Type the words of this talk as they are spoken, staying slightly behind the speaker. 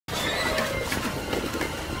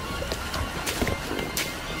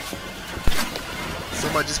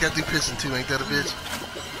Somebody just got through pissing too, ain't that a bitch?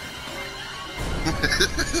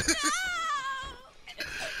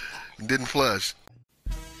 Didn't flush.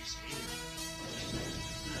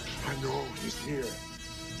 I know he's here.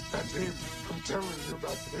 And him, I'm telling you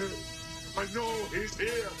about him. I know he's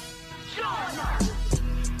here.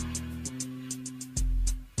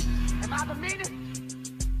 Am I the meanest?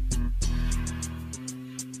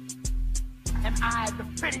 Am I the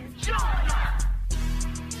prettiest?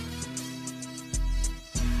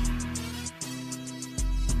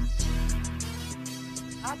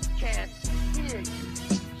 I can't hear you.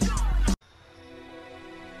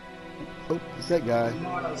 Oh, it's that guy.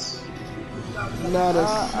 Not us.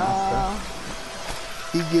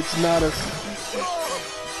 He gets not us.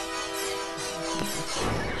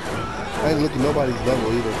 I ain't looking nobody's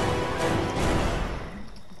level either.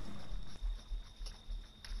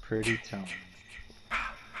 Pretty tone.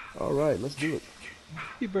 All right, let's do it.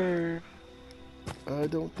 Hey, bird. I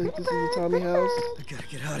don't think this is a Tommy house. I gotta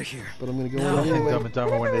get out of here. But I'm gonna go No. in anyway. Dumb and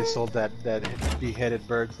Dumber when they sold that beheaded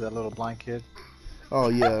bird to that little blind kid. Oh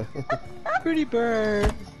yeah. Pretty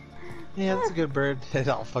bird. Yeah, that's a good bird. It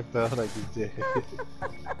all fucked up like you did.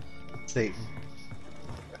 Satan.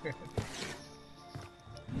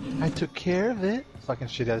 I took care of it. Fucking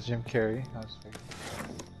shit out of Jim Carrey.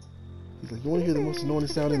 He's like, you want to hear the most annoying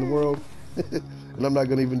sound in the world? And I'm not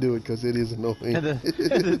gonna even do it because it is annoying. And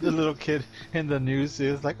the little kid in the news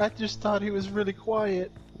is like, I just thought he was really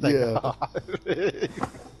quiet. Like, Yeah. oh.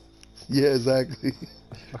 Yeah, exactly.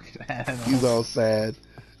 Fucking animal. He's all sad.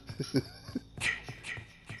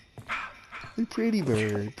 Pretty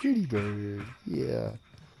bird, yeah.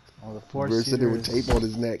 Well, the Bird four-seater said there with tape on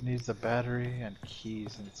his neck. needs a battery and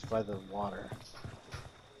keys, and it's by the water.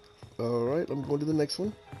 All right, I'm going to the next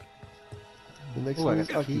one. The next Ooh, one I is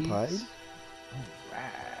got keys. occupied.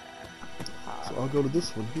 Alright. So I'll go to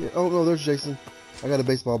this one here. Oh no, there's Jason. I got a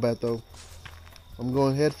baseball bat though. I'm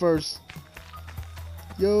going head first.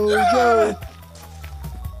 Yo, Joe.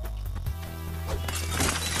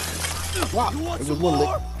 Wow, there goes one lick.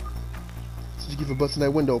 That's what you get for busting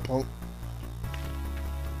that window, punk.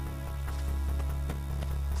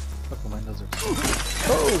 Fucking windows are.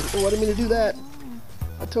 Oh, I didn't mean to do that.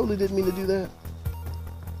 I totally didn't mean to do that.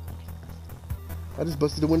 I just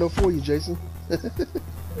busted the window for you, Jason.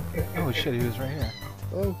 Oh shit, he was right here.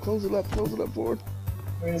 Oh, close it up for it.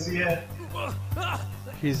 Where is he at?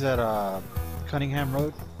 He's at Cunningham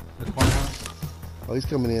Road, the corner house. Oh, he's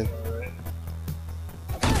coming in.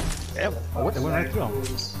 Yeah, oh, what? They went right through him.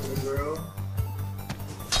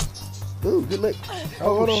 Ooh, good lick.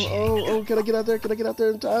 Oh, hold on. Oh, can I get out there? Can I get out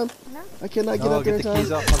there in time? No. I cannot get out there in Get the time.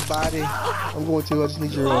 keys off my body. I'm going to. I just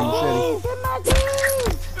need your machete. Get my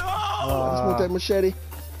keys! I just want that machete.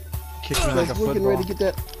 Kick me like a We're getting ready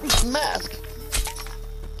football. to get that mask.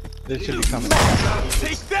 They should be coming.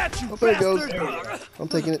 Take that, you Oh, there it goes. bastard! I'm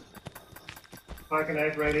taking it. Parking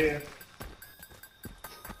act right here.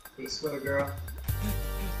 This little girl.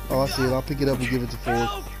 Oh, I see it. I'll pick it up and give it to Ford.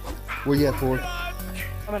 Where you at, Ford?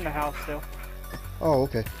 I'm in the house still. Oh,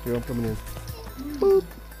 okay. Here, I'm coming in. Boop.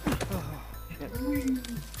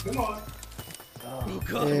 Come on.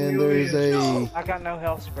 And there's a... I got no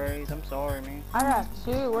health sprays. I'm sorry, man. I got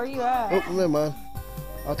two. Where you at? Oh, never mind.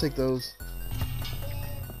 I'll take those.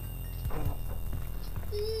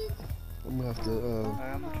 I'm gonna have to,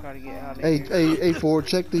 I'm gonna try to get out of Hey, here. hey, Ford,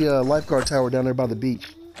 check the lifeguard tower down there by the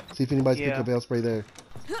beach. See if anybody's picking up health spray there.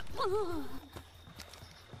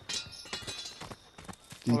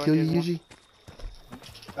 Did he kill you, Yuji?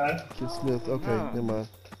 Huh? Kid Smith. Okay, No. never mind.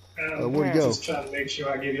 Where'd he go? Just trying to make sure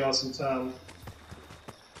I give y'all some time.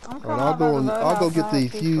 I'm Alright, I'll go and I'll go get the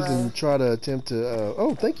outside, fuse bro. and try to attempt to.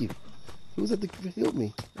 Oh, thank you. Who was at the healed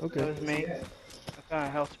me? That Okay, was me. I got a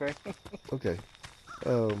health spray. okay.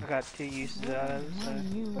 I got 2 uses out of it,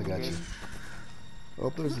 so. I got you. Oh,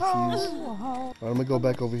 there's a fuse. Alright, I'm gonna go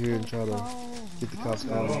back over here and try to get the cops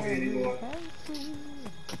out.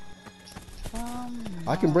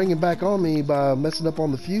 I can bring him back on me by messing up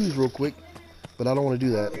on the fuse real quick, but I don't want to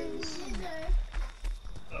do that.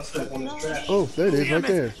 I'll step on this trash. Oh, there it is, right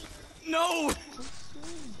there. No!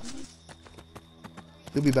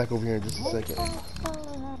 He'll be back over here in just a second.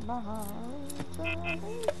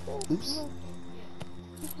 Oops.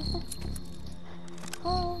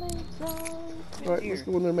 Alright, let's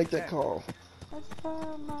go in there and make that call.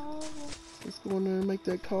 Let's go in there and make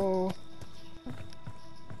that call.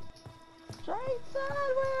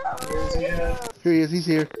 Where's he at? Here he is, he's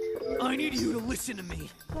here. I need you to listen to me.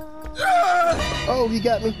 Oh, he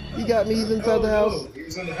got me. He got me. He's inside the house. Oh, he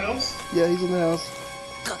was in the house? Yeah, he's in the house.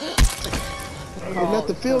 Oh, not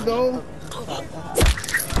the field goal.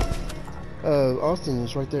 Austin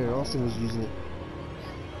was right there. Austin was using it.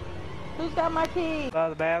 Who's got my key? By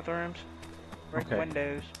the bathrooms. Break Okay.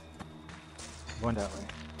 windows. Going that way.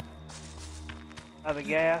 By the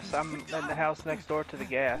gas. I'm in the house next door to the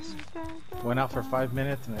gas. Went out for 5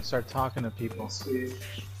 minutes and I start talking to people. See.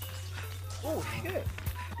 Oh shit.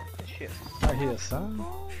 Shit. Right here, son.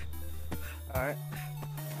 Alright.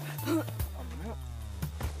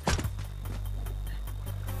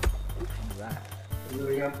 Right. You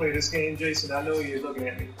really gonna play this game, Jason? I know you're looking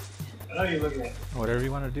at me. I know you're looking at me. Whatever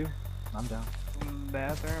you want to do, I'm down.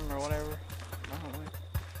 Bathroom or whatever. I don't know.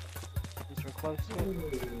 Since we're close to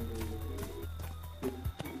it.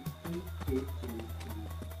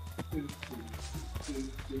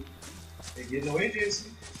 Hey, getting away,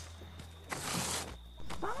 Jason.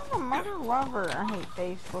 Son of a mother lover. I hate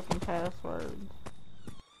Facebook and passwords.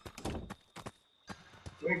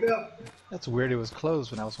 Wake up! That's weird. It was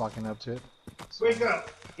closed when I was walking up to it. Wake up!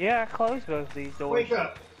 Yeah, I closed both these doors. Wake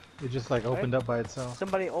up! It just like opened up by itself.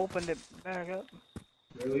 Somebody opened it back up.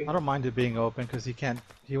 Really? I don't mind it being open because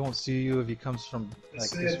he won't see you if he comes from I like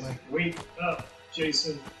said, this way. wake up,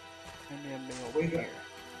 Jason. Maybe I'm being over Wake here. up.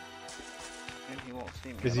 And he won't see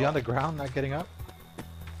me. Is at he all. on the ground, not getting up?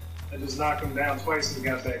 I just knocked him down twice and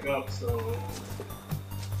got back up, so.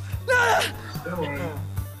 Still running.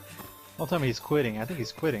 Don't tell me he's quitting. I think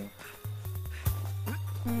he's quitting.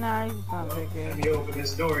 Nah, he's not that Let good. me open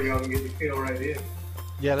this door, y'all can get the kill right here.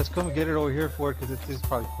 Yeah, let's come and get it over here for it because he's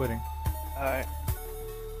probably quitting. Alright.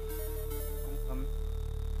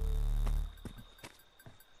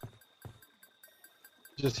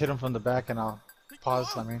 Just hit him from the back and I'll pause.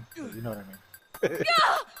 I mean, you know what I mean.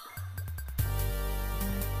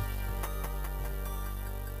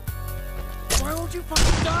 Why won't you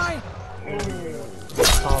fucking die?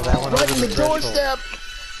 Oh, that one Right over in the threshold. doorstep!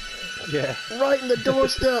 Yeah. Right in the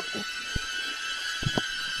doorstep!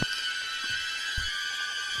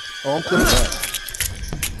 Oh, I'm clipping that.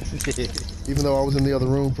 Even though I was in the other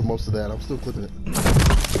room for most of that, I'm still clipping it.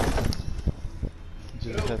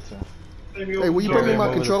 Just had to Hey, will you bring me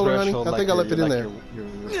my controller, honey? I think I left it in there. You're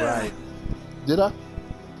right. Did I?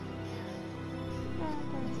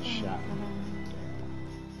 Shot.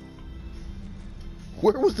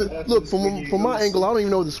 Where was the... Look, from my angle, I don't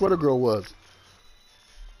even know where the sweater girl was.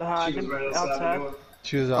 Behind She was him, right outside the outside. door.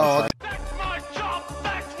 She was Oh, outside. That's my job.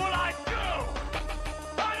 That's what I do.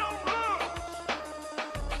 I don't lose.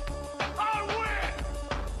 I win.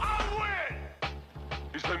 I win.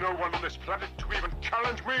 Is there no one on this planet to even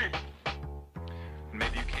challenge me?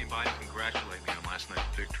 Maybe you came by to congratulate me on last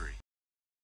night's victory.